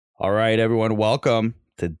All right, everyone, welcome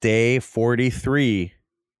to day 43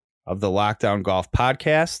 of the Lockdown Golf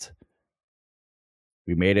Podcast.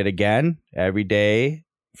 We made it again. Every day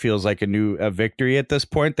feels like a victory at this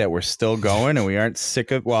point that we're still going and we aren't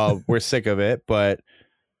sick of, well, we're sick of it, but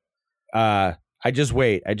I just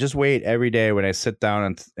wait every day when I sit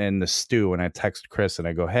down in the stew and I text Chris and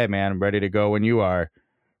I go, hey, man, I'm ready to go when you are.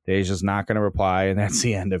 He's just not going to reply, and that's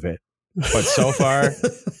the end of it. But so far,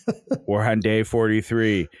 we're on day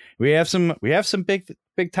 43. We have some big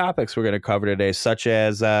topics we're going to cover today, such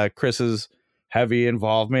as Chris's heavy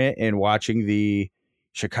involvement in watching the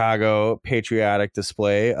Chicago patriotic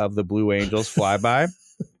display of the Blue Angels flyby.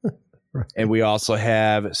 Right. And we also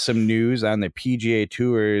have some news on the PGA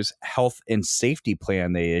Tour's health and safety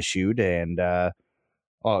plan they issued. And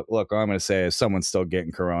all I'm going to say is someone's still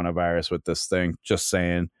getting coronavirus with this thing. Just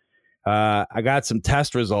saying. I got some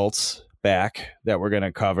test results back that we're going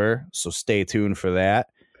to cover, so stay tuned for that.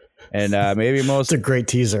 And maybe most... It's a great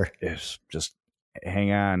teaser. Just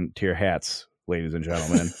hang on to your hats, ladies and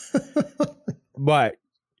gentlemen. But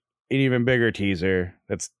an even bigger teaser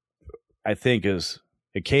it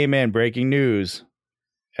came in breaking news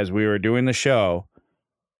as we were doing the show.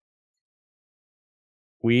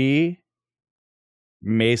 We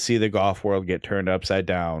may see the golf world get turned upside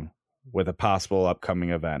down with a possible upcoming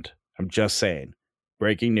event. I'm just saying.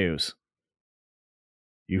 Breaking news.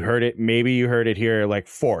 You heard it. Maybe you heard it here like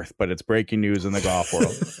fourth, but it's breaking news in the golf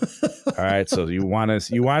world. All right. So you want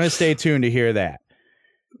to stay tuned to hear that.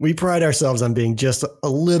 We pride ourselves on being just a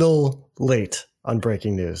little late on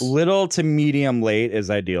breaking news. Little to medium late is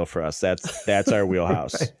ideal for us. That's our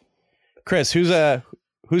wheelhouse. Right. Chris, who's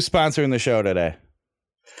sponsoring the show today?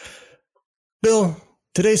 Bill,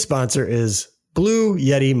 today's sponsor is Blue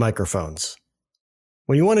Yeti microphones.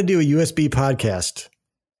 When you want to do a USB podcast,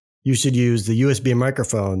 you should use the USB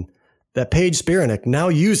microphone that Paige Spiranick now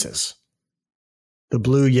uses, the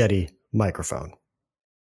Blue Yeti microphone.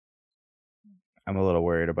 I'm a little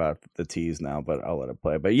worried about the tease now, but I'll let it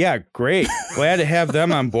play. But yeah, great. Glad to have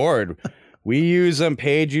them on board. We use them.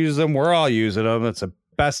 Paige uses them. We're all using them. It's the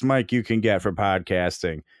best mic you can get for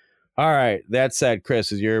podcasting. All right. That said,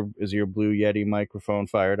 Chris, is your Blue Yeti microphone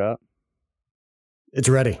fired up? It's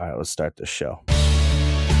ready. All right, let's start the show.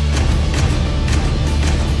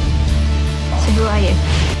 So who are you?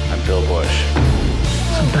 I'm Bill Bush.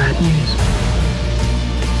 Some bad news.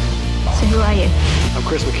 So who are you? I'm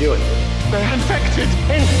Chris McEwen. They're infected!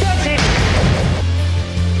 Infected!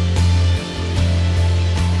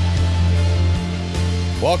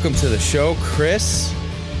 Welcome to the show, Chris.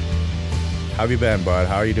 How have you been, bud?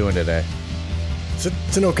 How are you doing today?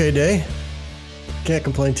 It's an okay day. Can't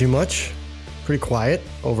complain too much. Pretty quiet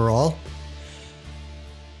overall.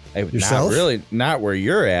 Yourself? Not where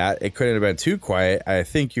you're at. It couldn't have been too quiet. I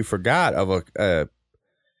think you forgot of a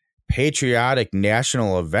patriotic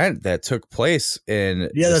national event that took place in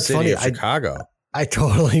the city of Chicago. I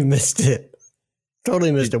totally missed it.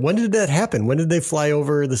 When did that happen? When did they fly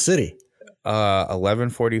over the city?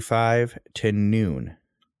 11:45 to noon.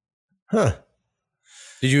 Huh.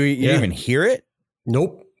 Did you even hear it?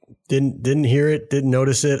 Nope. Didn't hear it. Didn't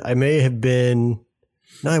notice it. I may have been.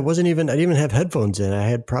 No, I didn't even have headphones in. I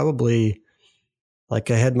had probably I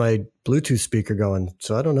had my Bluetooth speaker going.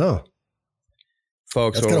 So I don't know.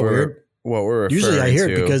 Folks, that's kind of weird. What we're usually I hear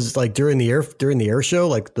it because during the air show,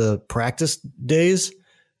 the practice days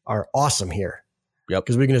are awesome here. Yep.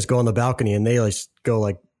 Because we can just go on the balcony and they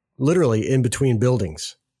go literally in between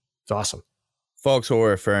buildings. It's awesome. Folks, what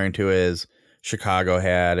we're referring to is Chicago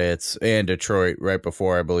had and Detroit right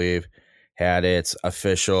before, I believe, had its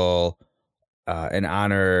official in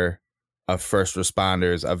honor of first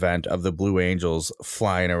responders event of the Blue Angels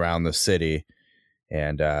flying around the city.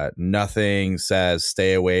 And nothing says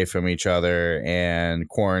stay away from each other and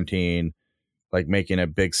quarantine like making a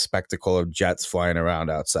big spectacle of jets flying around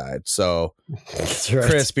outside. So that's right.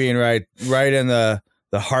 Chris being right in the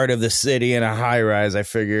heart of the city in a high rise, I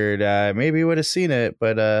figured maybe you would have seen it,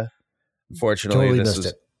 but unfortunately totally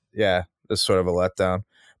this is sort of a letdown.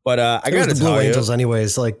 But I got to the Blue Angels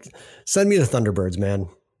anyways. Send me the Thunderbirds, man.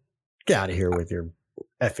 Get out of here with your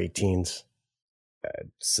F-18s.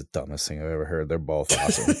 It's the dumbest thing I've ever heard. They're both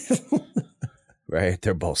awesome. Right?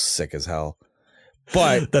 They're both sick as hell.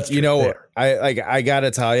 But that's I got to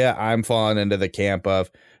tell you, I'm falling into the camp of,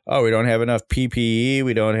 we don't have enough PPE.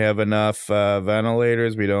 We don't have enough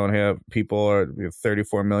ventilators. We don't have we have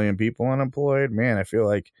 34 million people unemployed. Man, I feel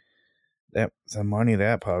like the money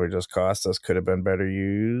that probably just cost us could have been better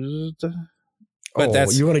used.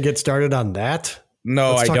 But you want to get started on that?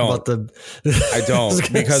 No, I don't. I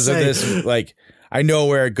don't because of this. I know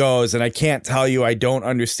where it goes, and I can't tell you I don't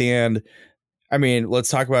understand. I mean, let's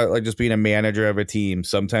talk about like just being a manager of a team.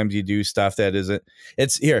 Sometimes you do stuff that isn't.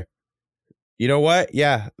 It's here. You know what?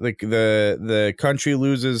 Yeah, like the country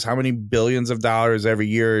loses how many billions of dollars every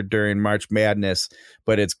year during March Madness,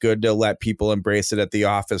 but it's good to let people embrace it at the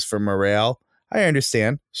office for morale. I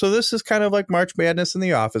understand. So this is kind of like March Madness in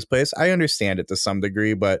the office place. I understand it to some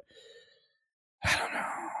degree, but I don't know.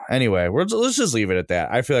 Anyway, let's just leave it at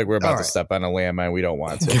that. I feel like we're about to step on a landmine we don't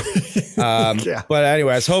want to. Yeah. But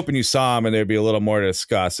anyway, I was hoping you saw them and there'd be a little more to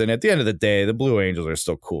discuss. And at the end of the day, the Blue Angels are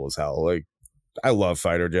still cool as hell. Like, I love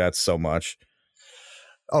fighter jets so much.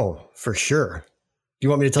 Oh, for sure. Do you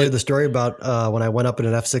want me to tell you the story about when I went up in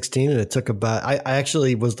an F-16 and it took about, I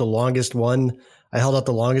actually was the longest one. I held out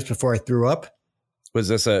the longest before I threw up. Was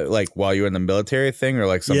this a like while you were in the military thing or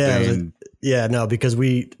like something? No, because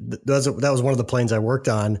that was one of the planes I worked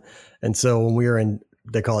on. And so when we were in,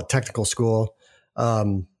 they call it technical school,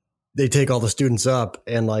 they take all the students up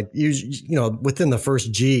and like, within the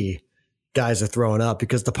first G, guys are throwing up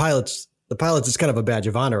because the pilots is kind of a badge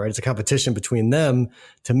of honor, right? It's a competition between them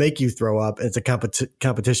to make you throw up. And it's a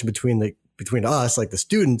competition between us, like the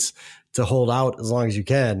students, to hold out as long as you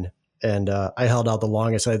can. And I held out the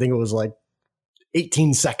longest. I think it was like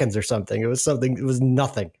 18 seconds or something. It was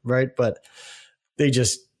nothing, right? But they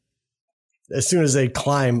just, as soon as they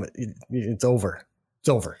climb, it's over. It's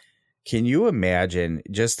over. Can you imagine,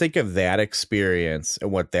 just think of that experience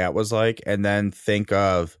and what that was like, and then think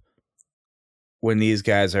of when these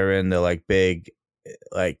guys are in the like big,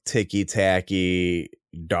 like ticky-tacky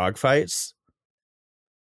dogfights.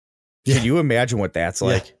 Yeah. Can you imagine what that's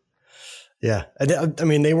like? Yeah. I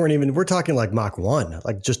mean, we're talking like Mach 1,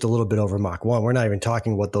 like just a little bit over Mach 1. We're not even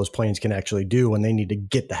talking what those planes can actually do when they need to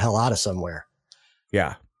get the hell out of somewhere.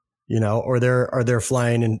 Yeah. Or they're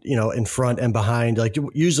flying in front and behind. Like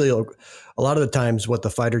usually a lot of the times what the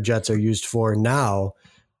fighter jets are used for now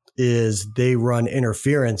is they run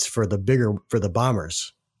interference for the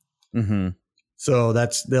bombers. Mm-hmm. So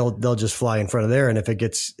they'll just fly in front of there. And the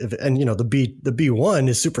B1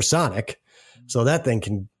 is supersonic. So that thing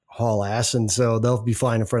can haul ass. And so they'll be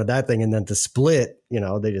flying in front of that thing. And then to split,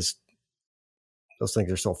 those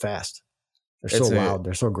things are so fast. They're so loud.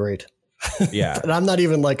 They're so great. Yeah. And I'm not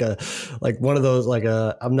even like one of those,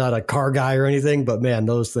 I'm not a car guy or anything, but man,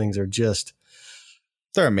 those things are just,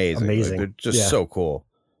 they're amazing. Like, they're just so cool.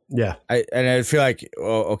 Yeah. I feel like,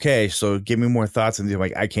 okay, so give me more thoughts. And I'm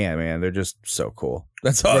like, I can't, man. They're just so cool.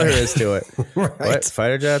 That's all there is to it. Right. But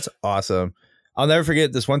fighter jets, awesome. I'll never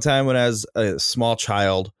forget this one time when I was a small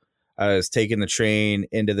child. I was taking the train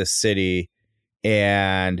into the city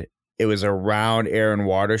and it was around air and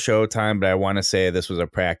water show time, but I want to say this was a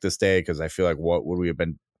practice day because I feel like what would we have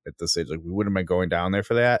been at this age? Like we wouldn't have been going down there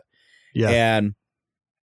for that. Yeah. And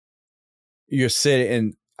you're sitting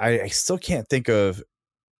and I still can't think of,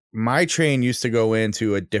 my train used to go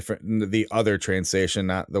into the other train station,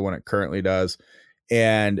 not the one it currently does.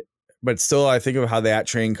 But still I think of how that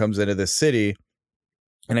train comes into the city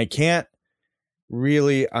and I can't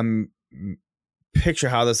really picture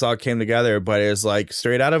how this all came together, but it's like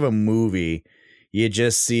straight out of a movie. You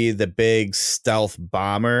just see the big stealth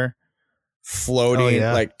bomber floating,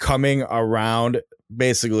 like coming around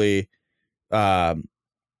basically,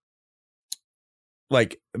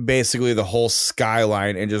 basically the whole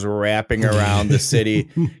skyline and just wrapping around the city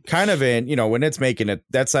kind of in, when it's making it,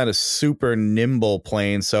 that's not a super nimble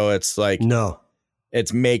plane. So it's like, no,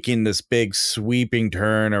 it's making this big sweeping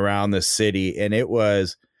turn around the city. And it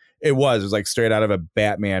was like straight out of a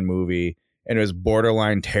Batman movie. And it was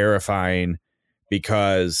borderline terrifying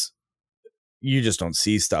because you just don't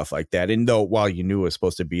see stuff like that. And though, while you knew it was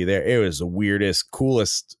supposed to be there, it was the weirdest,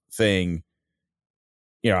 coolest thing,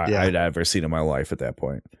 I'd ever seen in my life at that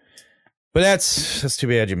point. But that's too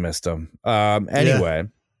bad you missed them. Anyway,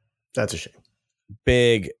 that's a shame.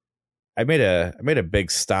 I made a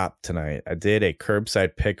big stop tonight. I did a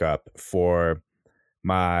curbside pickup for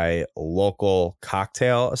my local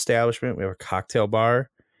cocktail establishment. We have a cocktail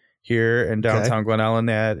bar here in downtown Glen Ellen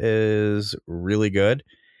that is really good.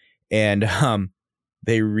 And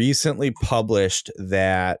they recently published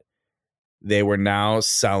that they were now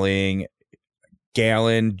selling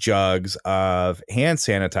gallon jugs of hand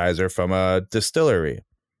sanitizer from a distillery.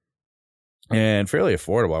 And fairly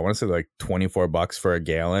affordable. I want to say like $24 for a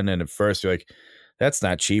gallon. And at first you're like, that's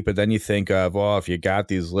not cheap. But then you think of, well, if you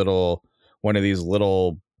got one of these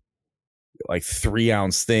little like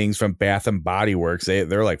 3-ounce things from Bath and Body Works,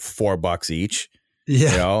 they're like $4 each.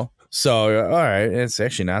 Yeah. So, all right, it's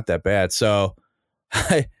actually not that bad. So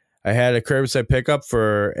I had a curbside pickup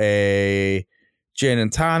for a gin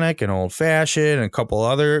and tonic, an old fashioned, and a couple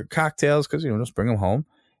other cocktails because, just bring them home.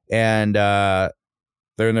 And they're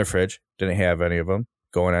in their fridge. Didn't have any of them.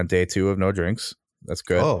 Going on day 2 of no drinks. That's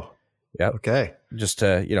good. Oh, yep. Okay. Just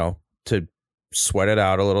to, to sweat it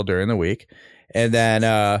out a little during the week. And then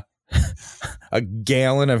a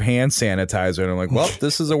gallon of hand sanitizer. And I'm like, well,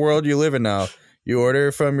 this is the world you live in now. You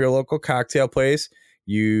order from your local cocktail place.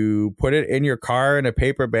 You put it in your car in a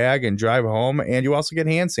paper bag and drive home. And you also get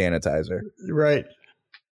hand sanitizer. Right.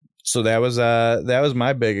 So that was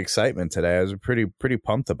my big excitement today. I was pretty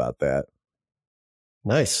pumped about that.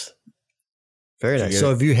 Nice. Very nice. So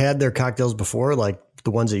have you had their cocktails before, like the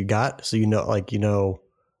ones that you got? So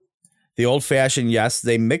the old fashioned, yes,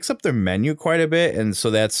 they mix up their menu quite a bit. And so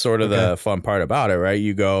that's sort of the fun part about it, right?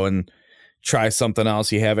 You go and try something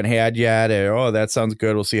else you haven't had yet. Or, that sounds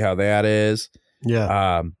good. We'll see how that is.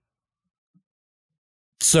 Yeah.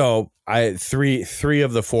 So three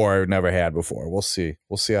of the 4 I've never had before. We'll see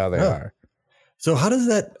how they are. So how does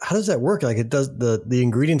that work? Like, it does the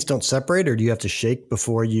ingredients don't separate, or do you have to shake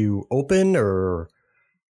before you open, or?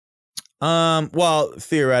 Well,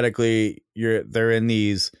 theoretically, they're in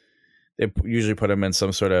these. They usually put them in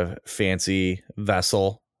some sort of fancy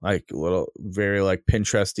vessel, like little, very like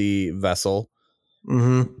Pinteresty vessel.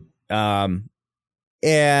 Mm-hmm.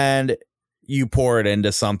 And you pour it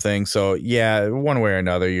into something. So yeah, one way or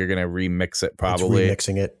another, you're gonna remix it probably. It's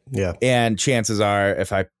remixing it, yeah. And chances are,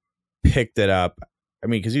 if I picked it up, I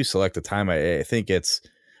mean, because you select the time, I think I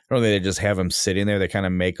don't think they just have them sitting there. They kind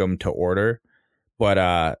of make them to order,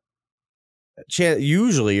 but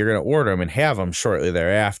usually you're going to order them and have them shortly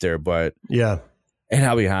thereafter. But yeah, and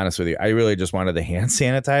I'll be honest with you, I really just wanted the hand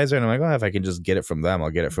sanitizer, and I'm like, if I can just get it from them, I'll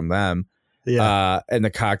get it from them. Yeah. And the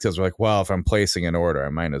cocktails were like, well, if I'm placing an order, I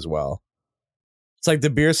might as well. It's like the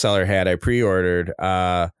beer cellar hat I pre-ordered.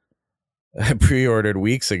 I pre-ordered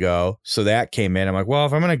weeks ago, so that came in. I'm like, well,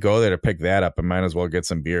 if I'm going to go there to pick that up, I might as well get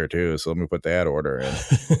some beer too. So let me put that order in.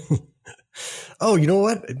 Oh, you know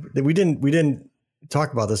what? We didn't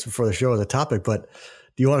talk about this before the show as a topic, but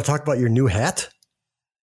do you want to talk about your new hat?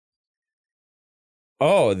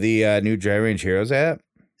 Oh, the new Dry Range Heroes hat?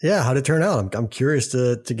 Yeah, how'd it turn out? I'm curious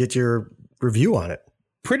to get your review on it.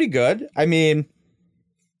 Pretty good. I mean,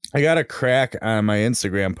 I got a crack on my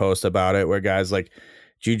Instagram post about it where guys like,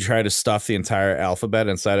 did you try to stuff the entire alphabet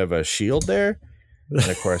inside of a shield there? And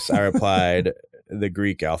of course, I replied the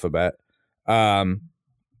Greek alphabet. And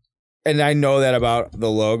I know that about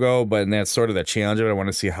the logo, but that's sort of the challenge of it. I want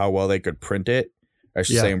to see how well they could print it. I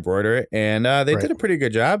should say embroider it. And they did a pretty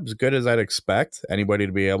good job. As good as I'd expect anybody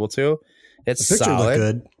to be able to. It's the picture solid.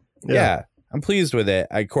 Looked good. Yeah, I'm pleased with it.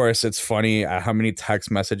 Of course, it's funny how many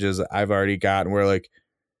text messages I've already gotten where like,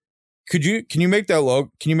 can you make that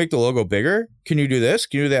logo? Can you make the logo bigger? Can you do this?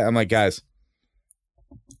 Can you do that? I'm like, guys,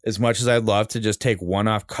 as much as I'd love to just take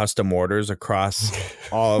one-off custom orders across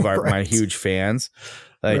all of my huge fans,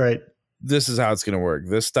 like this is how it's going to work.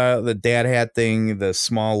 This style, the dad hat thing, the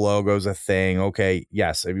small logo's a thing. Okay.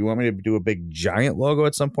 Yes. If you want me to do a big giant logo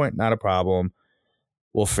at some point, not a problem.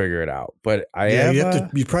 We'll figure it out. But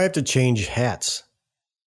you probably have to change hats.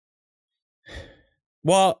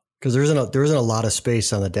 Well, because there isn't a lot of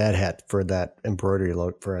space on the dad hat for that embroidery.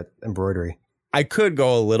 I could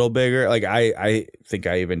go a little bigger. Like I think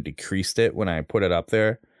I even decreased it when I put it up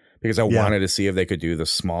there because I wanted to see if they could do the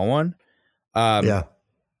small one.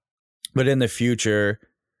 But in the future,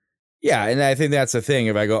 and I think that's the thing.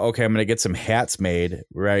 If I go, okay, I'm going to get some hats made,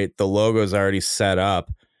 right? The logo's already set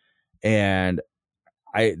up, and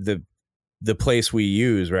the place we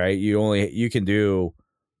use, right? You can do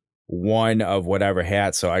one of whatever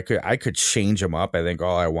hat, so I could change them up. I think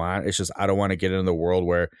all I want. It's just I don't want to get into the world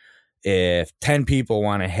where if 10 people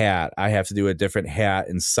want a hat, I have to do a different hat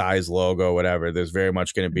and size, logo, whatever. There's very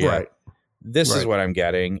much going to be this is what I'm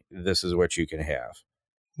getting. This is what you can have.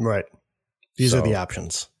 Right. These are the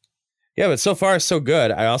options. Yeah, but so far so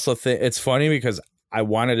good. I also think it's funny because I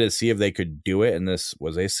wanted to see if they could do it, and this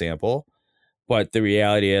was a sample. But the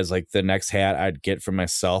reality is, like, the next hat I'd get for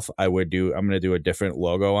myself, I'm going to do a different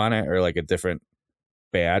logo on it, or like a different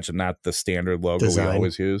badge, and not the standard logo we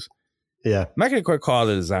always use. Yeah. I'm not going to quite call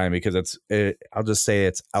it a design because I'll just say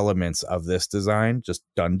it's elements of this design, just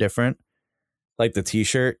done different. Like the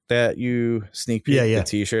t-shirt that you sneak peek, the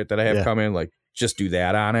t-shirt that I have coming, like just do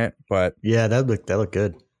that on it. But yeah, that look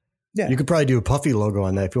good. Yeah. You could probably do a Puffy logo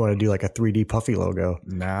on that if you want to do like a 3D Puffy logo.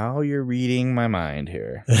 Now you're reading my mind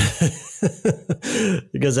here.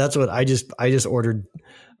 Because that's what I just ordered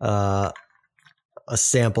a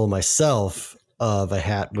sample myself of a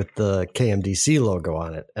hat with the KMDC logo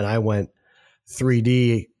on it. And I went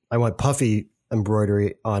 3D, I went Puffy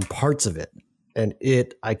embroidery on parts of it. And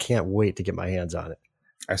I can't wait to get my hands on it.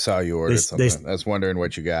 I saw you ordered something. I was wondering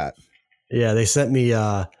what you got. Yeah, they sent me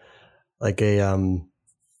like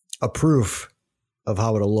a a proof of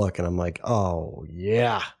how it'll look. And I'm like, oh,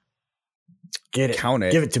 yeah. Get it. Count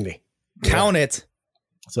it. Give it to me. Count it.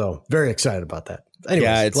 So very excited about that. Anyways,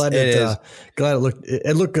 Yeah, glad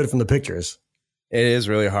it looked good from the pictures. It is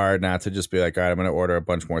really hard not to just be like, all right, I'm going to order a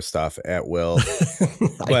bunch more stuff at will.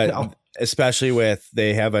 But especially with,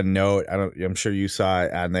 they have a note. I'm sure you saw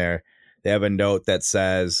it on there. They have a note that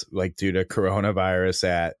says, like, due to coronavirus,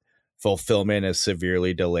 that fulfillment is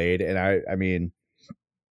severely delayed. And I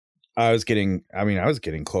was getting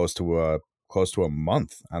close to a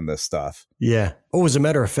month on this stuff. Yeah. Oh, as a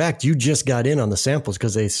matter of fact, you just got in on the samples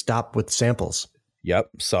because they stopped with samples. Yep.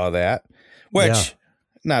 Saw that. Which,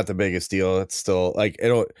 not the biggest deal. It's still like,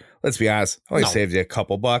 let's be honest, only saved you a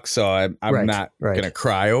couple bucks. So I'm not going to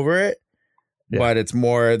cry over it. Yeah. But it's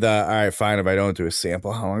more all right, fine. If I don't do a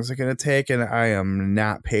sample, how long is it going to take? And I am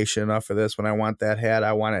not patient enough for this. When I want that hat,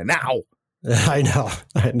 I want it now. I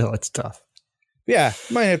know it's tough. Yeah,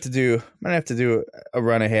 might have to do a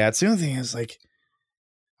run of hats. The only thing is, like,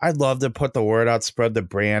 I'd love to put the word out, spread the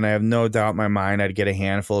brand. I have no doubt in my mind I'd get a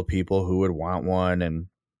handful of people who would want one, and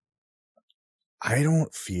I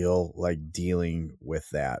don't feel like dealing with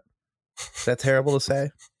that. Is that terrible to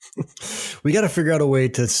say? We got to figure out a way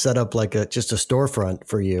to set up like just a storefront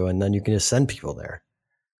for you, and then you can just send people there.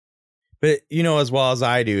 But as well as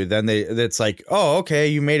I do, then it's like, oh, okay,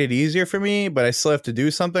 you made it easier for me, but I still have to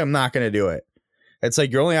do something. I'm not going to do it. It's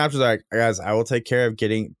like your only options are like, guys, I will take care of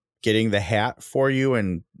getting the hat for you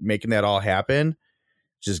and making that all happen.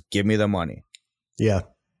 Just give me the money. Yeah.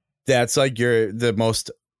 That's like the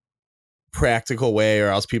most practical way, or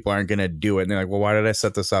else people aren't going to do it. And they're like, well, why did I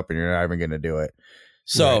set this up? And you're not even going to do it.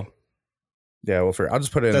 So yeah, well, I'll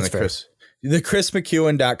just put it in the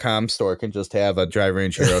ChrisMcEwen.com store can just have a Drive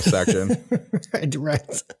Range Hero section.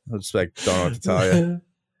 Right. I'll just like, don't know what to tell you.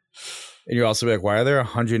 And you're also like, why are there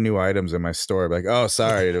 100 new items in my store? Like, oh,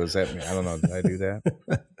 sorry, it was at me. I don't know. Did I do that?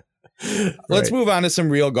 Let's move on to some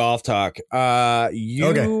real golf talk.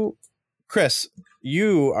 Chris,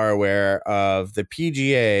 you are aware of the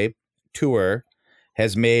PGA Tour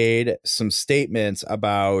has made some statements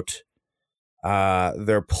about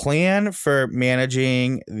their plan for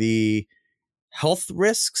managing the health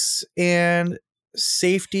risks and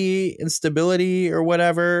safety instability or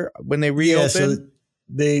whatever when they reopen. Yeah, so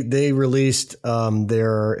they released it's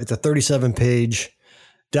a 37-page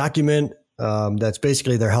document that's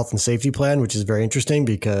basically their health and safety plan, which is very interesting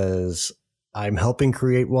because I'm helping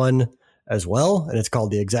create one as well, and it's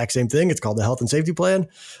called the exact same thing. It's called the health and safety plan,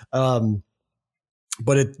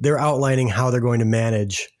 but they're outlining how they're going to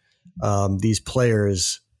manage these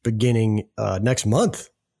players beginning next month,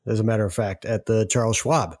 as a matter of fact, at the Charles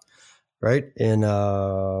Schwab, right? In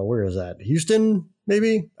where is that? Houston,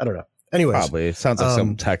 maybe? I don't know. Anyways, probably. It sounds like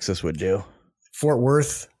something Texas would do. Fort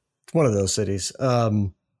Worth, it's one of those cities.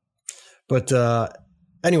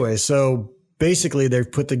 Anyway, so basically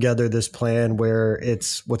they've put together this plan where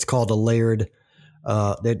it's what's called a layered.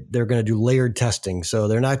 They're going to do layered testing. So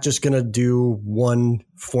they're not just going to do one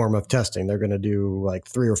form of testing. They're going to do like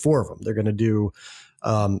 3 or 4 of them. They're going to do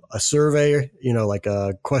a survey, like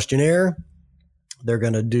a questionnaire. They're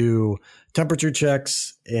going to do temperature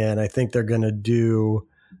checks, and I think they're going to do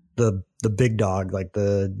the big dog, like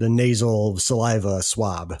the nasal saliva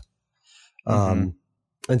swab.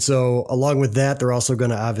 And so along with that, they're also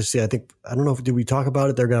going to obviously, I don't know did we talk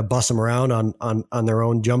about it? They're going to bus them around on their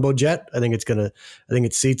own jumbo jet. I think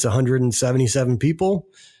it seats 177 people.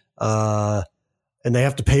 And they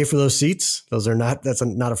have to pay for those seats. That's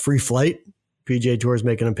not a free flight. PGA Tour is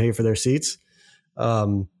making them pay for their seats.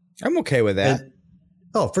 I'm okay with that.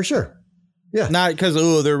 For sure. Yeah. Not because,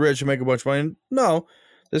 they're rich and make a bunch of money. No,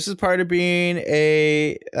 this is part of being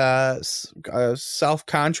a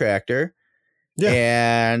self-contractor. Yeah.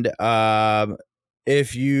 And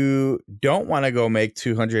if you don't want to go make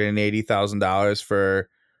 $280,000 for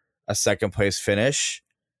a second place finish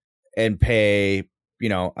and pay,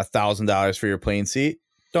 $1,000 for your plane seat,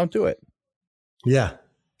 don't do it. Yeah.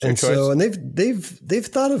 And they've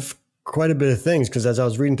thought of quite a bit of things, because as I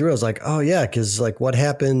was reading through, I was like, oh yeah, because like what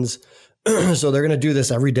happens? So they're going to do this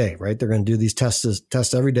every day, right? They're going to do these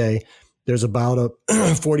tests every day. There's about a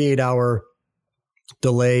 48-hour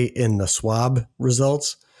delay in the swab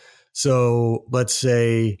results. So let's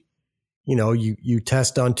say, you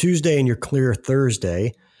test on Tuesday and you're clear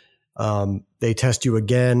Thursday. They test you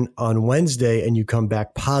again on Wednesday and you come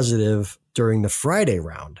back positive during the Friday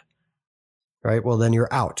round, right? Well, then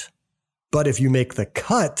you're out. But if you make the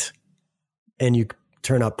cut and you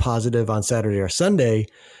turn up positive on Saturday or Sunday,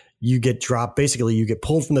 you get dropped. Basically, you get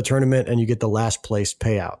pulled from the tournament and you get the last place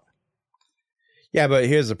payout. Yeah, but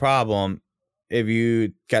here's the problem. If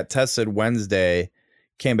you got tested Wednesday,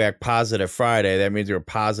 came back positive Friday. That means you were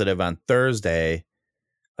positive on Thursday.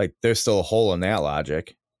 Like, there's still a hole in that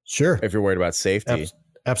logic. Sure. If you're worried about safety.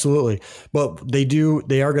 Absolutely. But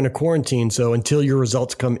they are going to quarantine. So until your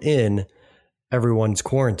results come in, everyone's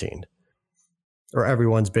quarantined, or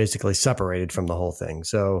everyone's basically separated from the whole thing.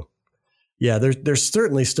 So yeah, there's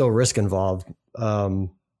certainly still risk involved.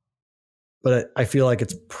 But I feel like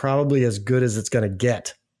it's probably as good as it's going to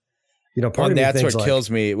get. You know, part of me that's thinks what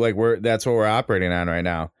kills me. Like, that's what we're operating on right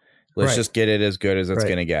now. Let's just get it as good as it's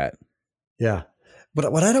going to get. Yeah.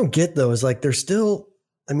 But what I don't get though is like, they're still,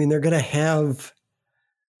 I mean, they're going to have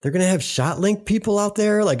ShotLink people out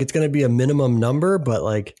there. Like, it's going to be a minimum number, but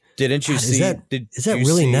like, didn't you see? Is that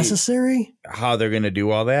really necessary? How they're going to do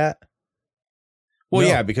all that? Well,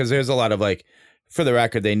 yeah, because there's a lot of like, for the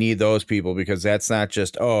record, they need those people because that's not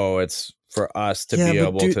just, it's for us to be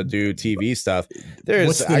able to do TV stuff.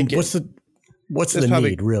 There's what's the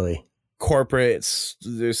need really? Corporates.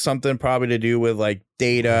 There's something probably to do with like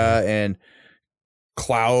data and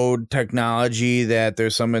cloud technology that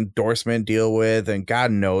there's some endorsement deal with, and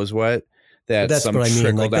God knows what. That's some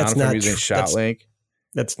trickle down from using ShotLink.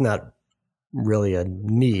 That's not really a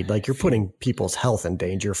need. Like, you're putting people's health in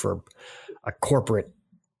danger for a corporate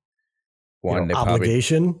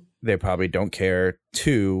obligation. They probably don't care.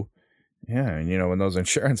 Two, and when those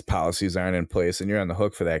insurance policies aren't in place and you're on the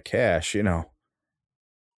hook for that cash, I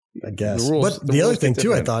guess. But the other thing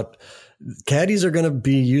too, I thought caddies are going to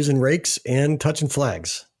be using rakes and touching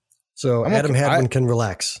flags. So Adam Hadwin can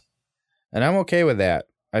relax. And I'm okay with that.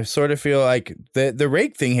 I sort of feel like the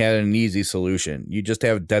rake thing had an easy solution. You just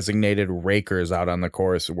have designated rakers out on the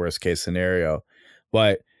course, worst case scenario.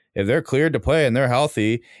 But if they're cleared to play and they're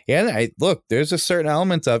healthy, and there's a certain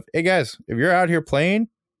element of, hey guys, if you're out here playing,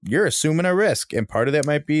 you're assuming a risk. And part of that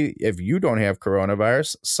might be, if you don't have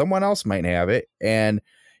coronavirus, someone else might have it. And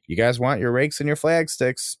you guys want your rakes and your flag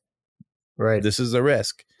sticks. Right. This is a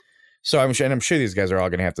risk. So I'm sure these guys are all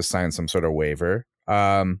going to have to sign some sort of waiver.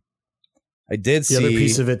 I did see. The other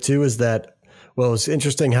piece of it too is that, well, it's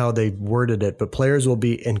interesting how they worded it, but players will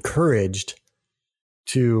be encouraged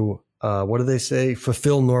to, what do they say?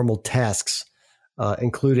 Fulfill normal tasks,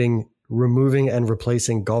 including removing and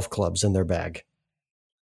replacing golf clubs in their bag.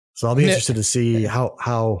 So I'll be interested to see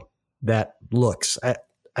how that looks. I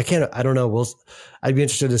don't know. I'd be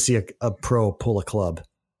interested to see a pro pull a club.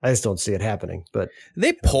 I just don't see it happening, but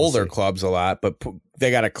they pull their clubs a lot, but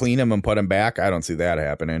they got to clean them and put them back. I don't see that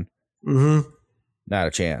happening. Mm-hmm. Not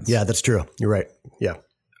a chance. Yeah, that's true. You're right. Yeah.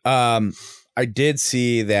 I did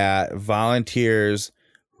see that volunteers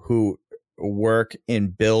who work in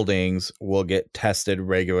buildings will get tested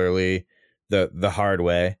regularly the hard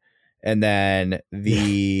way. And then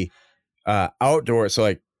the outdoor, so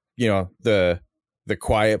like, the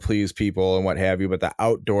quiet please people and what have you, but the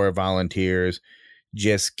outdoor volunteers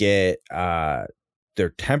just get their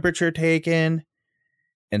temperature taken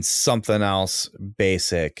and something else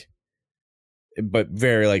basic, but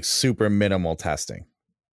very like super minimal testing.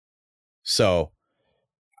 So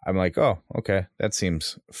I'm like, oh, okay, that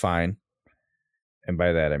seems fine. And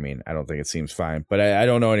by that, I mean, I don't think it seems fine, but I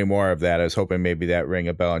don't know any more of that. I was hoping maybe that rang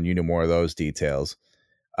a bell and you knew more of those details.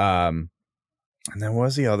 And then what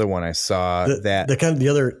was the other one I saw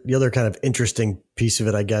the other kind of interesting piece of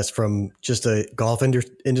it, I guess, from just a golf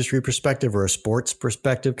industry perspective or a sports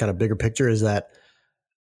perspective, kind of bigger picture, is that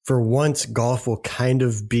for once golf will kind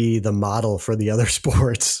of be the model for the other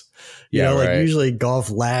sports. Usually golf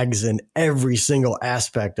lags in every single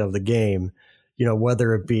aspect of the game,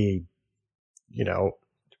 whether it be,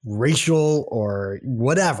 racial or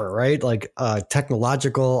whatever, right? Like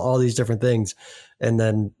technological, all these different things. And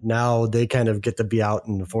then now they kind of get to be out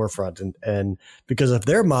in the forefront. And because if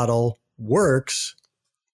their model works,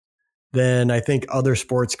 then I think other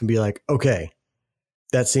sports can be like, okay,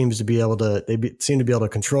 that seems to be able to, seem to be able to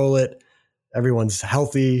control it. Everyone's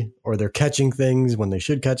healthy, or they're catching things when they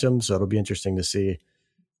should catch them. So it'll be interesting to see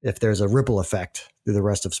if there's a ripple effect through the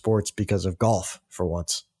rest of sports because of golf for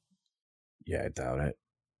once. Yeah, I doubt it.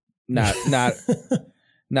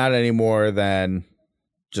 Not any more than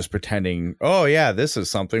just pretending, oh yeah, this is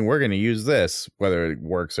something, we're going to use this, whether it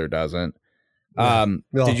works or doesn't. Yeah.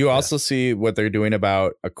 Did you also see what they're doing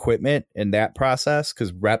about equipment in that process?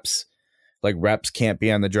 Because reps can't be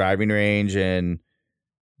on the driving range, and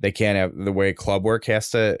they can't have the way club work has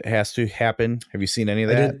to happen. Have you seen any of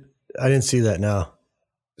that? I didn't see that. No.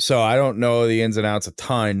 So I don't know the ins and outs a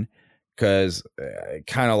ton, because it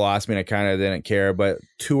kind of lost me and I kind of didn't care. But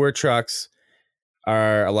tour trucks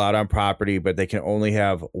are allowed on property, but they can only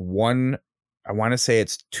have one. I want to say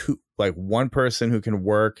it's two, like one person who can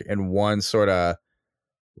work and one sort of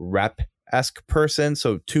rep-esque person.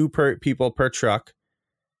 So two people per truck.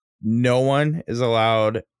 no one is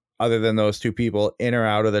allowed other than those two people in or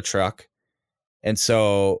out of the truck. And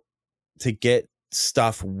so to get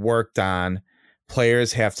stuff worked on,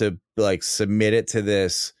 players have to like submit it to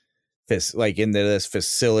this into this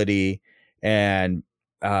facility, and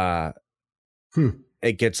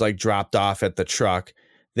it gets like dropped off at the truck.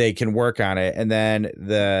 They can work on it, and then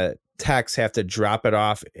the techs have to drop it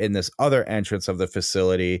off in this other entrance of the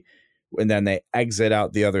facility, and then they exit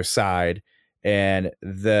out the other side, and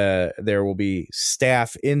there will be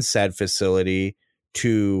staff in said facility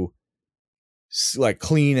to like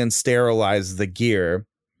clean and sterilize the gear,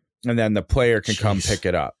 and then the player can come pick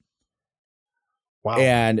it up. Wow.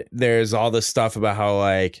 And there's all this stuff about how,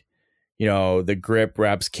 like, you know, the grip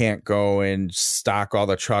reps can't go and stock all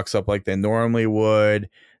the trucks up like they normally would.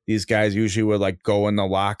 These guys usually would like go in the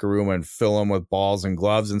locker room and fill them with balls and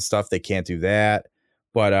gloves and stuff. They can't do that.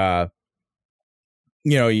 But,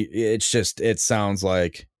 you know, it sounds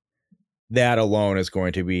like that alone is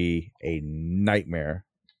going to be a nightmare.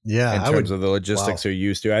 Yeah. In terms of the logistics you're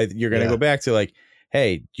used to. You're going to go back to like,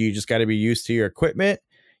 hey, you just got to be used to your equipment.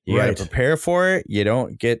 You got to prepare for it. You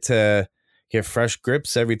don't get to get fresh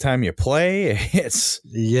grips every time you play. It's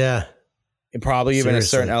probably even a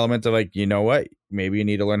certain element of like, you know what, maybe you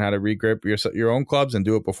need to learn how to regrip your own clubs and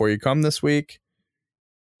do it before you come this week.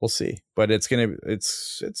 We'll see, but it's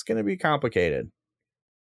gonna be complicated.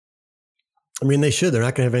 I mean, they should. They're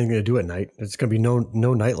not gonna have anything to do at night. It's gonna be no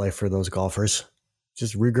nightlife for those golfers.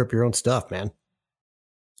 Just regrip your own stuff, man.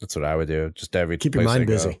 That's what I would do. Just keep your mind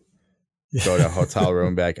busy. Go to a hotel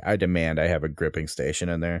room back. I demand I have a gripping station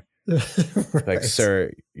in there. Right. Like,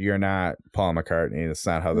 sir, you're not Paul McCartney. That's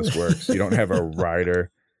not how this works. You don't have a rider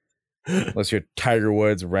unless you're Tiger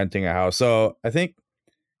Woods renting a house. So I think,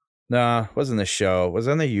 wasn't the show. Was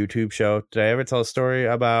it on the YouTube show. Did I ever tell a story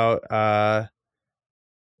about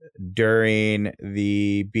during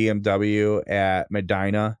the BMW at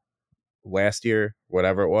Medina last year,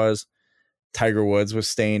 whatever it was, Tiger Woods was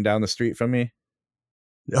staying down the street from me?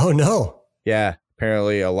 Oh, no. Yeah,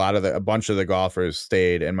 apparently a bunch of the golfers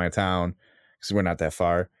stayed in my town because we're not that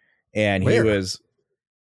far. And he was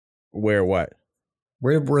what?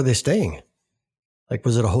 Where were they staying? Like,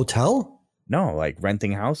 was it a hotel? No, like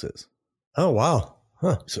renting houses. Oh, wow.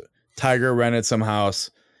 Huh. So Tiger rented some house,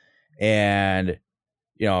 and,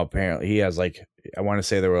 you know, apparently he has like, I want to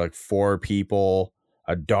say there were like 4 people,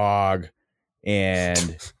 a dog,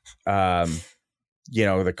 and, you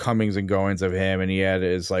know, the comings and goings of him. And he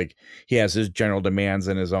has his general demands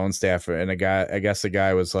and his own staff. And I guess the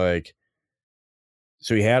guy was like,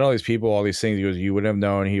 so he had all these people, all these things. He goes, you wouldn't have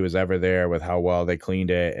known he was ever there with how well they cleaned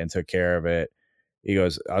it and took care of it. He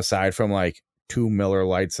goes, aside from like 2 Miller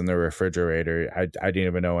Lights in the refrigerator, I didn't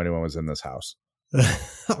even know anyone was in this house.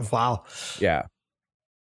 Wow. Yeah.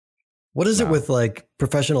 What is it with like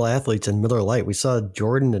professional athletes and Miller Lite? We saw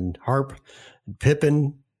Jordan and Harp and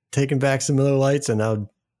Pippen taking back some Miller Lights, and now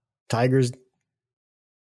Tiger's.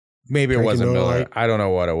 Maybe it wasn't Miller. Light. I don't know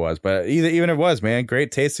what it was, but even if it was, man,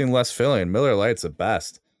 great tasting, less filling. Miller Lite's the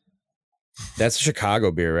best. That's a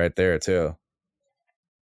Chicago beer right there too.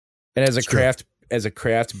 And as a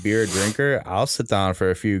craft beer drinker, I'll sit down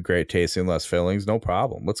for a few great tasting, less fillings, no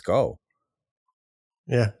problem. Let's go.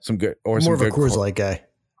 Yeah, some good or more of a Coors Light guy.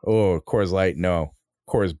 Oh, Coors Light, no.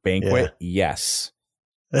 Coors Banquet, yes.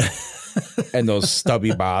 And those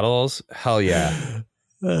stubby bottles, hell yeah.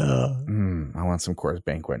 I want some Coors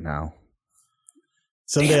Banquet now.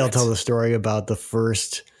 Someday I'll tell the story about the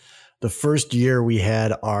first year we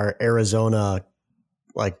had our Arizona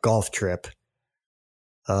like golf trip.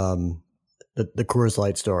 The Coors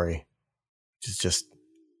Light story, which is just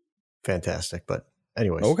fantastic. But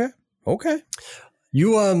anyways, okay.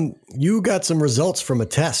 You got some results from a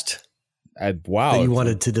test. Wow, that you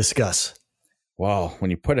wanted to discuss. Well, when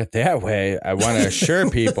you put it that way, I want to assure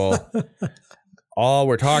people all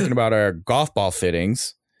we're talking about are golf ball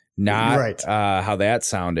fittings, not how that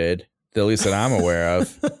sounded, at least that I'm aware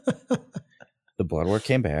of. The blood work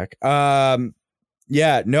came back.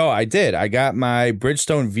 Yeah, no, I did. I got my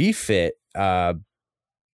Bridgestone V-Fit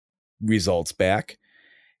results back,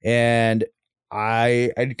 and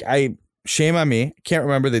I shame on me, can't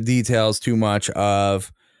remember the details too much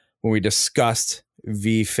of when we discussed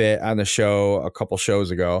V-Fit on the show a couple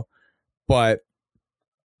shows ago, but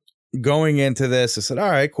going into this, I said,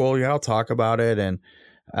 all right, cool. Yeah, I'll talk about it and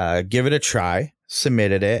give it a try,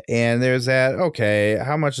 submitted it. And there's that, okay,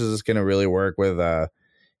 how much is this going to really work with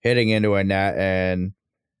hitting into a net and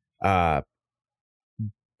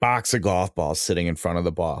box of golf balls sitting in front of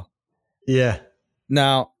the ball? Yeah.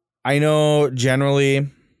 Now, I know generally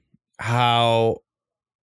how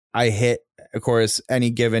I hit, of course,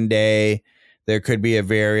 any given day. There could be a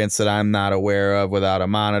variance that I'm not aware of without a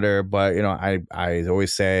monitor, but I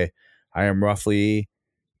always say I am roughly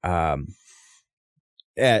at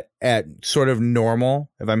sort of normal.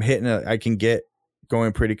 If I'm hitting I can get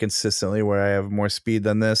going pretty consistently where I have more speed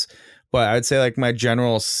than this. But I'd say like my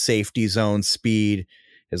general safety zone speed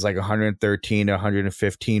is like 113 to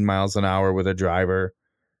 115 miles an hour with a driver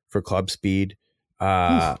for club speed.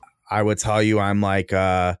 I would tell you I'm like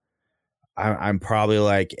I'm probably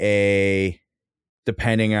like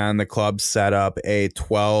depending on the club setup, a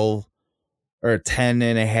 12 or 10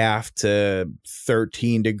 and a half to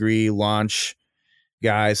 13 degree launch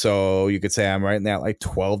guy. So you could say I'm right in that like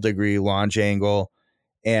 12 degree launch angle.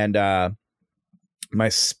 And my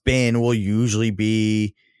spin will usually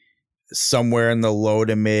be somewhere in the low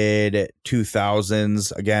to mid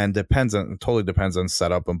 2000s. Again, totally depends on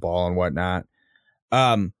setup and ball and whatnot.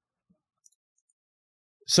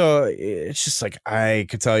 So it's just like I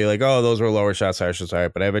could tell you like, oh, those were lower shots, higher shots, all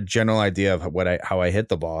right, but I have a general idea of how I hit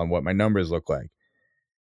the ball and what my numbers look like.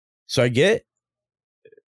 So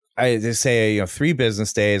I just say 3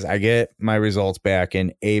 business days. I get my results back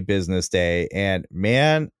in a business day, and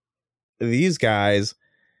man, these guys,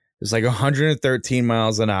 it's like 113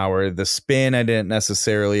 miles an hour. The spin I didn't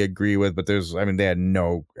necessarily agree with, but they had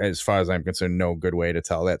no, as far as I'm concerned, no good way to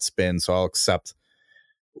tell that spin. So I'll accept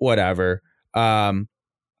whatever.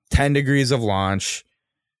 10 degrees of launch,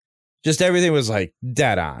 just everything was like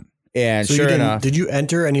dead on. And so sure enough, did you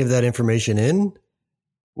enter any of that information in?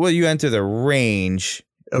 Well, you enter the range,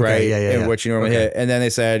 okay, right? Yeah. What you normally hit. And then they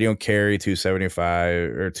said, carry 275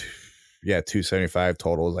 or 275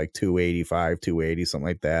 total is like 285, 280, something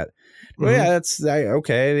like that. Mm-hmm. Well, yeah,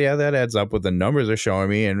 okay. Yeah, that adds up with the numbers they're showing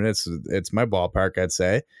me. And it's my ballpark, I'd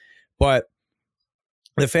say. But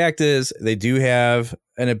the fact is they do have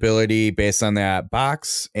an ability based on that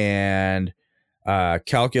box and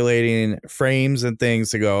calculating frames and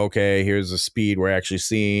things to go, okay, here's the speed we're actually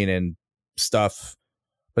seeing and stuff.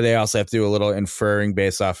 But they also have to do a little inferring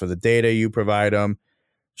based off of the data you provide them.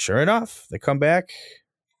 Sure enough, they come back.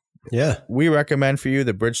 Yeah. We recommend for you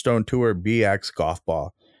the Bridgestone Tour BX golf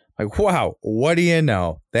ball. Like, wow, what do you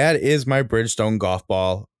know? That is my Bridgestone golf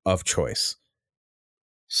ball of choice.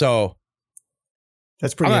 So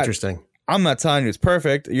that's pretty interesting. I'm not telling you it's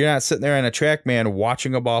perfect. You're not sitting there on a TrackMan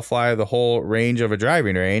watching a ball fly the whole range of a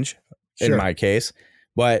driving range, in my case.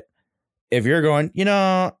 But if you're going,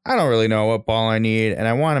 I don't really know what ball I need, and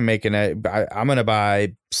I want to make I'm going to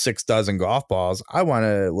buy 6 dozen golf balls. I want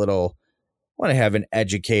to have an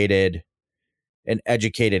educated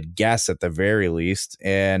guess at the very least,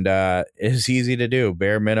 and it's easy to do.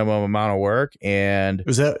 Bare minimum amount of work. And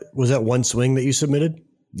was that one swing that you submitted?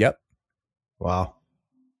 Yep. Wow.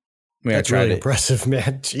 That's really impressive,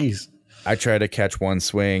 man. Jeez. I tried to catch one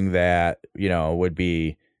swing that, would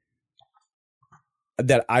be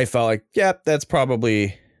that I felt like, yep, that's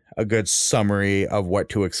probably a good summary of what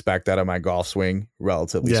to expect out of my golf swing,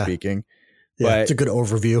 relatively speaking. Yeah, but it's a good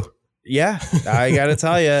overview. Yeah, I got to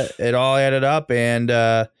tell you, it all added up. And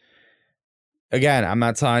again, I'm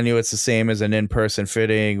not telling you it's the same as an in-person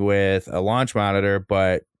fitting with a launch monitor,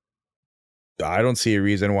 but I don't see a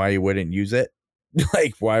reason why you wouldn't use it.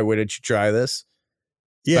 Like, why wouldn't you try this?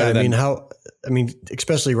 Yeah,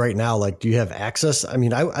 especially right now, like, do you have access? I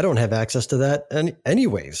mean, I don't have access to that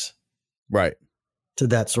anyways. Right. To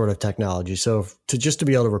that sort of technology. So to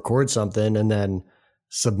be able to record something and then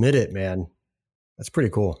submit it, man, that's pretty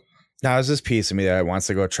cool. Now, there's this piece of me that wants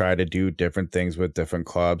to go try to do different things with different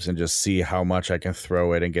clubs and just see how much I can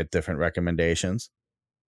throw it and get different recommendations.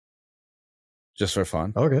 Just for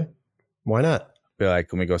fun. Okay. Why not? Be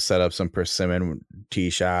like, let me go set up some Persimmon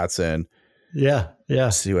tee shots and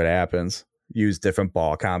see what happens. Use different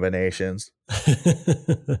ball combinations.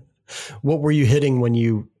 What were you hitting when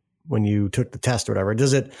you took the test or whatever?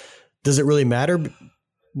 Does it really matter?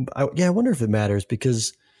 I wonder if it matters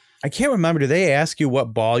because I can't remember. Do they ask you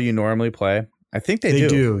what ball you normally play? I think they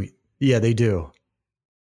do. Yeah, they do.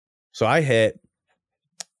 So I hit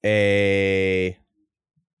a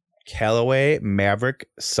Callaway Maverick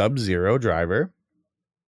Sub-Zero driver.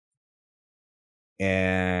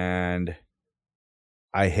 And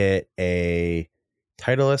I hit a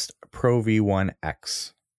Titleist Pro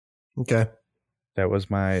V1X. Okay. That was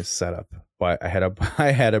my setup. But I had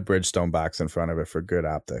a Bridgestone box in front of it for good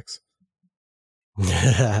optics.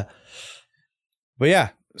 But yeah,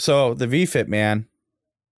 so the V-Fit, man,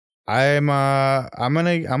 I'm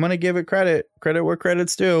gonna give it credit where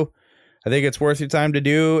credit's due. I think it's worth your time to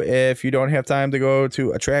do if you don't have time to go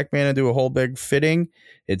to a TrackMan and do a whole big fitting.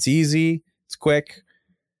 It's easy, it's quick.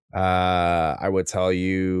 I would tell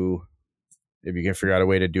you if you can figure out a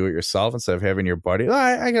way to do it yourself instead of having your buddy.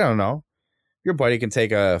 I don't know. your buddy can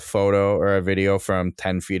take a photo or a video from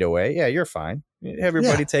 10 feet away. Yeah, you're fine. Have your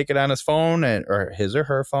buddy take it on his phone or his or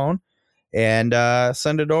her phone and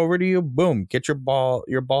send it over to you. Boom, get your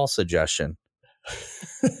ball suggestion.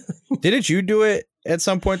 Didn't you do it at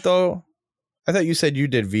some point though? I thought you said you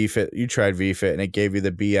did VFit. You tried VFit and it gave you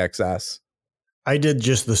the BXS. I did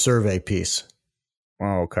just the survey piece.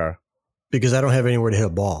 Oh, okay. Because I don't have anywhere to hit a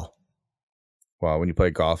ball. Well, when you play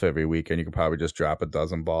golf every weekend, you could probably just drop a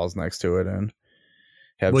dozen balls next to it and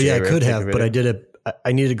have. Well, yeah, I could have, but I did it.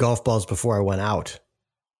 I needed golf balls before I went out.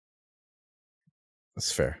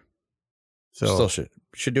 That's fair. So Still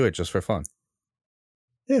should do it just for fun.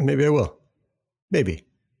 Yeah, maybe I will. Maybe.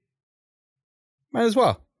 Might as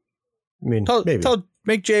well. I mean,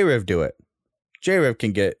 make J-Riv do it. J-Riv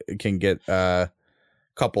can get a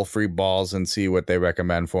couple free balls and see what they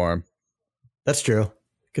recommend for him. That's true.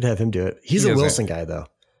 Could have him do it. He's a Wilson guy though.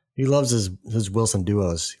 He loves his Wilson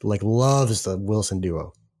duos. Like loves the Wilson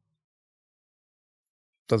duo.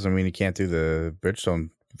 Doesn't mean he can't do the Bridgestone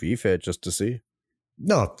VFit just to see.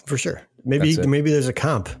 No, for sure. Maybe there's a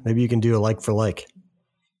comp. Maybe you can do a like for like.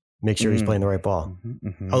 Make sure he's playing the right ball.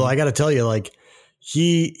 Although I got to tell you, like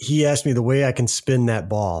he asked me the way I can spin that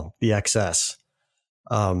ball, the XS.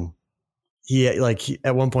 He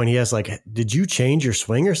at one point he asked like, "Did you change your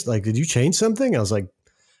swingers? Like, did you change something?" I was like,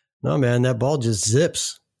 "No, man, that ball just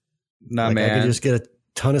zips. No, like, man, I could just get a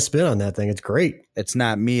ton of spin on that thing. It's great. It's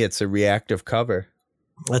not me. It's a reactive cover."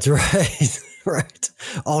 That's right. Right.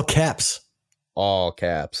 All caps. All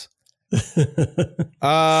caps.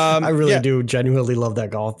 I really do genuinely love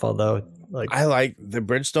that golf ball though. Like I like the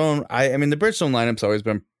Bridgestone. I mean the Bridgestone lineup's always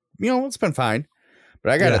been, it's been fine.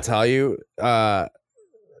 But I got to tell you,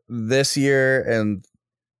 this year and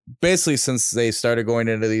basically since they started going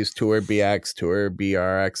into these Tour BX, Tour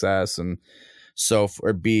BRXS and so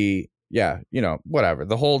or B, whatever.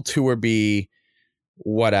 The whole Tour B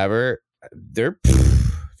whatever,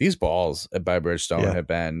 these balls by Bridgestone have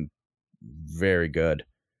been very good.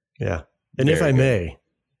 Yeah. And very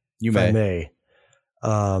if I may,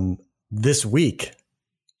 this week,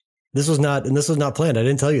 this was not planned. I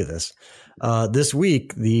didn't tell you this. This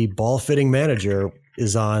week, the ball fitting manager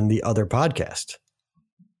is on the other podcast,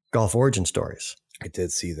 Golf Origin Stories. I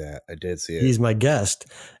did see that. I did see it. He's my guest.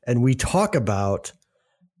 And we talk about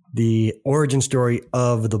the origin story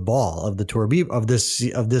of the ball of the Tour B of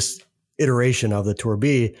this iteration of the Tour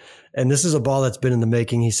B. And this is a ball that's been in the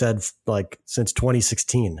making, he said, like since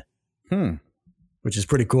 2016. Which is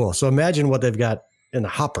pretty cool. So imagine what they've got in the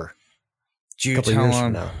hopper.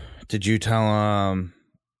 Did you tell him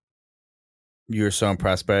you were so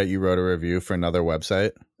impressed by it you wrote a review for another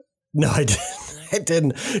website? No, I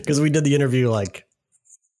didn't because we did the interview like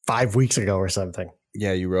 5 weeks ago or something.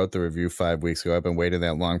 Yeah, you wrote the review 5 weeks ago. I've been waiting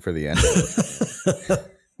that long for the end of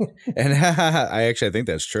it. And I think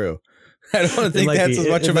that's true. I don't think that's as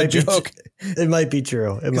much of a joke. It might be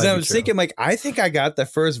true. Because I was thinking, like, I think I got the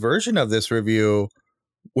first version of this review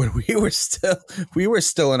when we were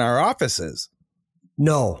still in our offices.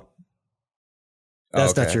 No,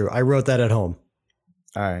 that's not true. I wrote that at home.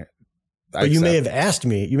 All right, but you may have asked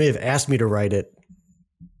me. You may have asked me to write it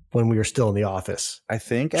when we were still in the office. I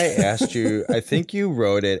think I asked you. I think you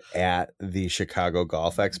wrote it at the Chicago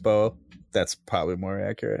Golf Expo. That's probably more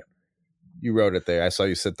accurate. You wrote it there. I saw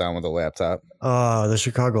you sit down with a laptop. The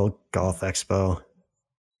Chicago Golf Expo.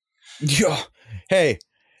 Yeah. Hey,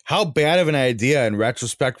 how bad of an idea in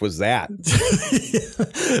retrospect was that?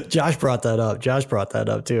 Josh brought that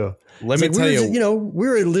up too. Let me tell you. We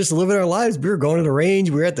were just living our lives. We were going to the range.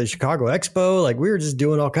 We were at the Chicago Expo. Like we were just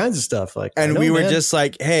doing all kinds of stuff. Like, and we were just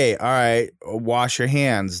like, hey, all right, wash your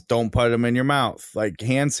hands. Don't put them in your mouth. Like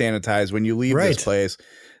hand sanitize when you leave this place.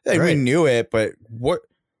 Like, we knew it, but what?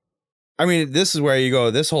 I mean, this is where you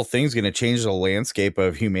go, this whole thing's going to change the landscape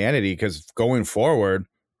of humanity because going forward,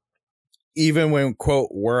 even when, quote,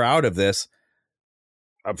 we're out of this,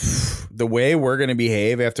 the way we're going to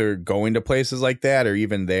behave after going to places like that or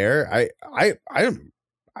even there,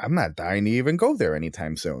 I'm not dying to even go there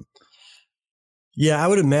anytime soon. Yeah, I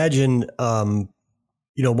would imagine,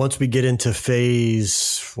 once we get into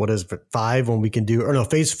phase 5, when we can do,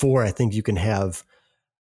 phase 4, I think you can have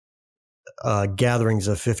gatherings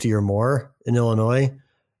of 50 or more in Illinois.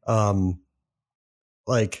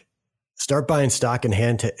 Start buying stock and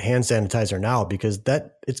hand sanitizer now because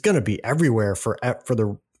it's going to be everywhere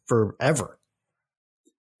forever.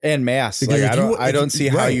 And masks. Like, I don't see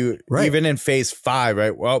how you even in phase 5,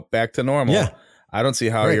 right? Well, back to normal. Yeah. I don't see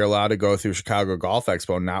how you're allowed to go through Chicago Golf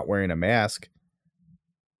Expo not wearing a mask.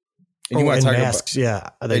 And you want to talk masks,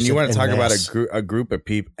 about, and you want to talk about a group of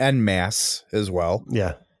people and masks as well.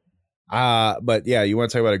 Yeah. But yeah, you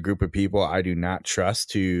want to talk about a group of people I do not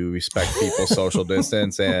trust to respect people's social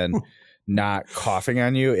distance and not coughing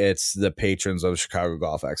on you. It's the patrons of Chicago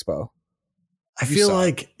Golf Expo. I feel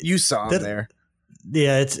like you saw them there.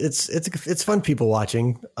 Yeah, it's fun people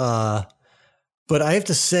watching. But I have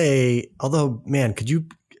to say, although, man,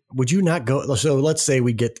 would you not go? So let's say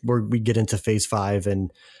we get into phase 5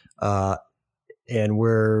 and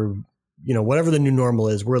we're, whatever the new normal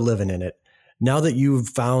is, we're living in it. Now that you've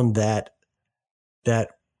found that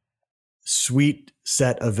sweet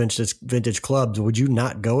set of vintage clubs, would you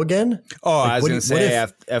not go again? Oh, I was going to say,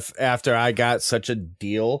 after I got such a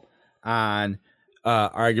deal on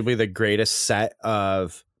arguably the greatest set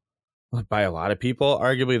of, by a lot of people,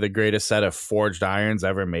 arguably the greatest set of forged irons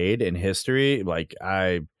ever made in history, like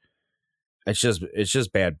it's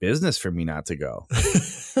just bad business for me not to go.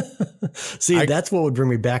 See, that's what would bring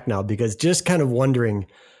me back now, because just kind of wondering,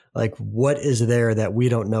 like, what is there that we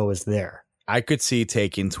don't know is there? I could see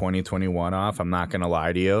taking 2021 off. I'm not going to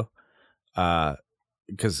lie to you.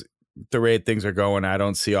 Because the rate things are going, I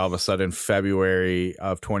don't see all of a sudden February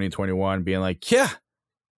of 2021 being like, yeah,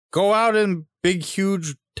 go out in big,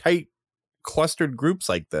 huge, tight, clustered groups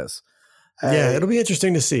like this. Yeah, it'll be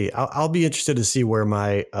interesting to see. I'll be interested to see where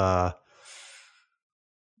my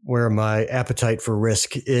appetite for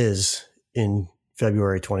risk is in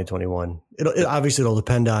February 2021. It'll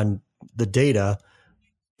depend on the data,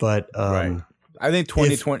 but right. I think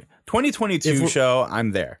 2022 show,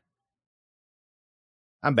 I'm there.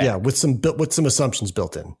 I'm back. Yeah, with some assumptions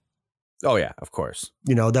built in. Oh yeah, of course.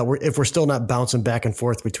 That if we're still not bouncing back and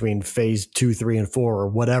forth between phase 2, 3, and 4 or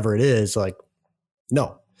whatever it is, like,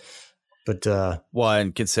 no. But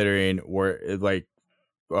and considering we're like,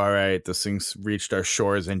 all right, this thing's reached our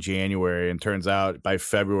shores in January, and turns out by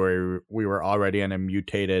February we were already on a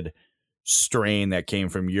mutated strain that came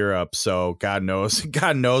from Europe. So God knows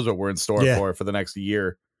what we're in store for the next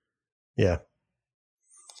year. Yeah.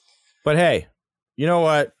 But hey, you know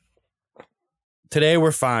what? Today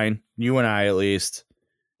we're fine. You and I, at least.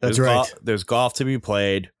 That's right. There's golf to be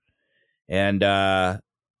played. And is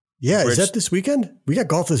that this weekend? We got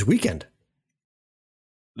golf this weekend.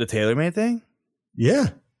 The TaylorMade thing? Yeah.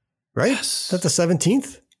 Right? Yes. Is that the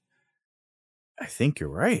 17th? I think you're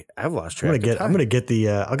right. I've lost track of time. I'm gonna get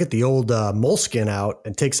I'll get the old Moleskine out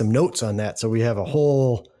and take some notes on that, so we have a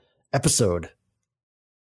whole episode.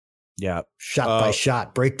 Yeah. Shot by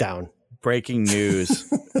shot breakdown. Breaking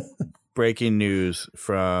news. Breaking news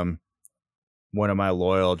from one of my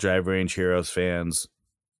loyal Drive Range Heroes fans.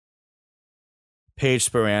 Paige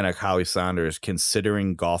Spiranac, Holly Saunders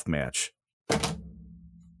considering golf match.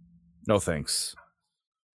 No thanks.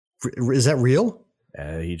 Is that real?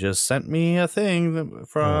 He just sent me a thing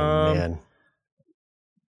from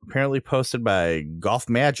apparently posted by Golf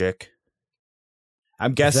Magic.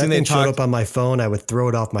 I'm guessing they showed up on my phone, I would throw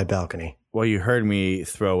it off my balcony. Well, you heard me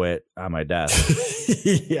throw it on my desk.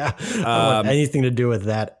 Yeah. I don't want anything to do with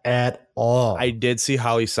that at all. I did see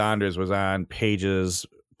Holly Saunders was on Paige's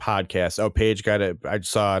podcast. Oh, Paige got it. I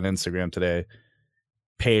saw on Instagram today.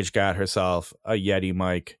 Paige got herself a Yeti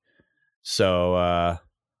mic. So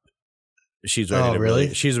she's ready.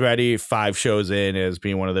 Really? She's ready 5 shows in as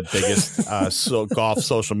being one of the biggest golf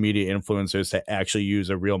social media influencers to actually use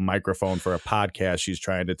a real microphone for a podcast she's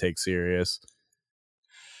trying to take serious.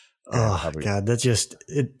 Oh God, that's just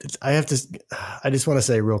it. I just want to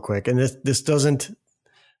say real quick, and this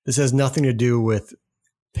has nothing to do with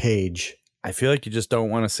Paige. I feel like you just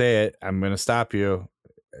don't want to say it. I'm going to stop you.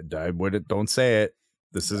 Don't say it.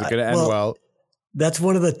 This isn't going to end well. That's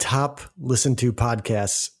one of the top listened to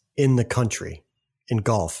podcasts in the country in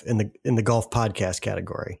golf, in the golf podcast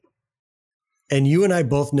category. And you and I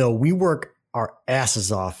both know we work our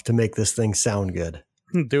asses off to make this thing sound good.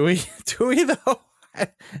 Do we? Do we though?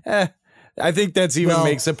 I think that's even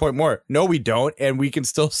makes the point more. No, we don't, and we can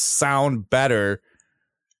still sound better.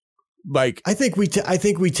 Like I think we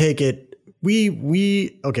take it.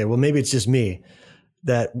 Okay. Well, maybe it's just me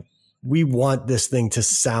that we want this thing to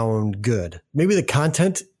sound good. Maybe the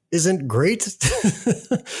content isn't great.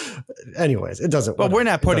 Anyways, it doesn't. But we're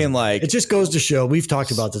not putting it just goes to show. We've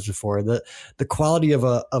talked about this before. The quality of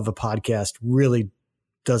a podcast really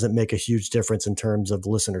doesn't make a huge difference in terms of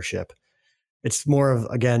listenership. It's more of,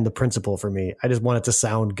 again, the principle for me. I just want it to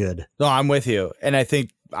sound good. No, I'm with you. And I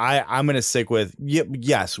think I'm going to stick with,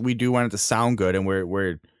 yes, we do want it to sound good. And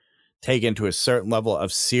we're taken to a certain level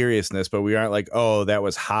of seriousness, but we aren't like, oh, that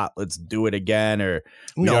was hot, let's do it again. Or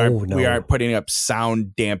we aren't putting up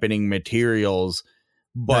sound dampening materials.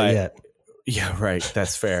 But not yet. Yeah, right.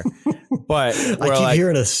 That's fair. But I keep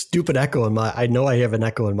hearing a stupid echo I know I have an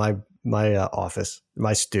echo in my office,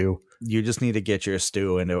 my stew. You just need to get your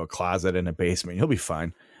stew into a closet in a basement. You'll be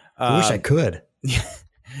fine. I wish I could.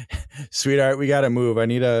 Sweetheart, we got to move. I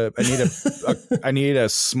need a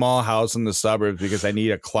small house in the suburbs because I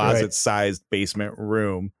need a closet-sized basement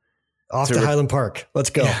room. Off to Highland Park. Let's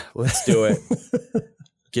go. Yeah, let's do it.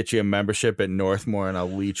 Get you a membership at Northmore, and I'll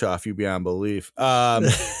leech off you beyond belief. But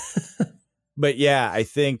yeah, I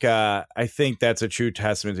think that's a true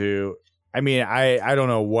testament to. I mean, I don't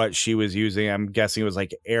know what she was using. I'm guessing it was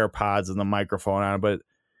like AirPods and the microphone on it, but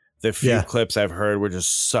the few clips I've heard were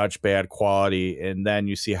just such bad quality. And then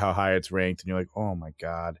you see how high it's ranked and you're like, oh my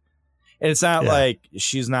God. And it's not like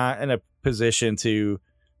she's not in a position to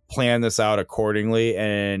plan this out accordingly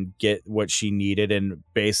and get what she needed. And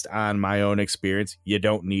based on my own experience, you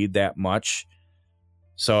don't need that much.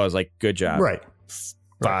 So I was like, good job. Right.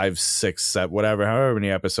 5, 6, 7, whatever, however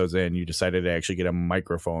many episodes in, you decided to actually get a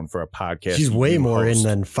microphone for a podcast. She's way more in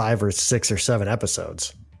than 5 or 6 or 7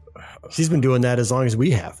 episodes. She's been doing that as long as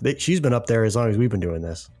we have. She's been up there as long as we've been doing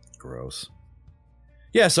this. Gross.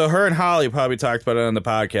 Yeah, so her and Holly probably talked about it on the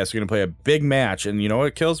podcast. We're going to play a big match, and you know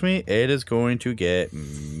what kills me? It is going to get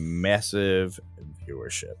massive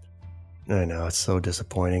viewership. I know, it's so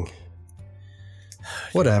disappointing.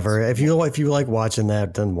 Whatever. If you like watching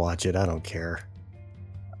that, then watch it. I don't care.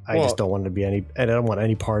 I just don't want it to be and I don't want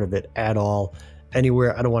any part of it at all,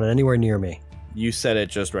 anywhere. I don't want it anywhere near me. You said it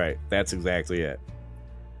just right. That's exactly it.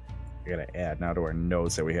 I got to add now to our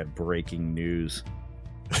notes that we had breaking news.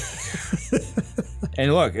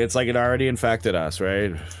 And look, it's like it already infected us,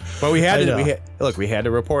 right? But we had to. We had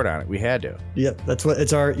to report on it. We had to. Yeah, that's what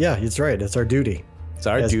it's our. Yeah, it's right. It's our duty. It's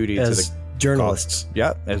our duty as to the journalists.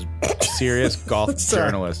 Golf, as serious golf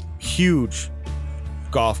journalists, huge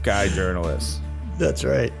golf guy journalists. That's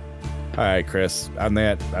right. All right, Chris. On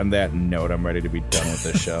that note, I'm ready to be done with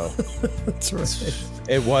this show. That's right.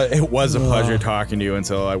 It was a pleasure talking to you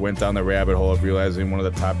until I went down the rabbit hole of realizing one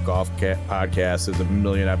of the top golf podcasts is 1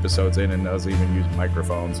 million episodes in and doesn't even use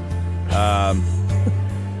microphones.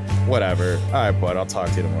 Whatever. All right, bud. I'll talk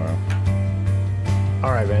to you tomorrow.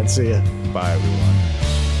 All right, man. See ya. Bye, everyone.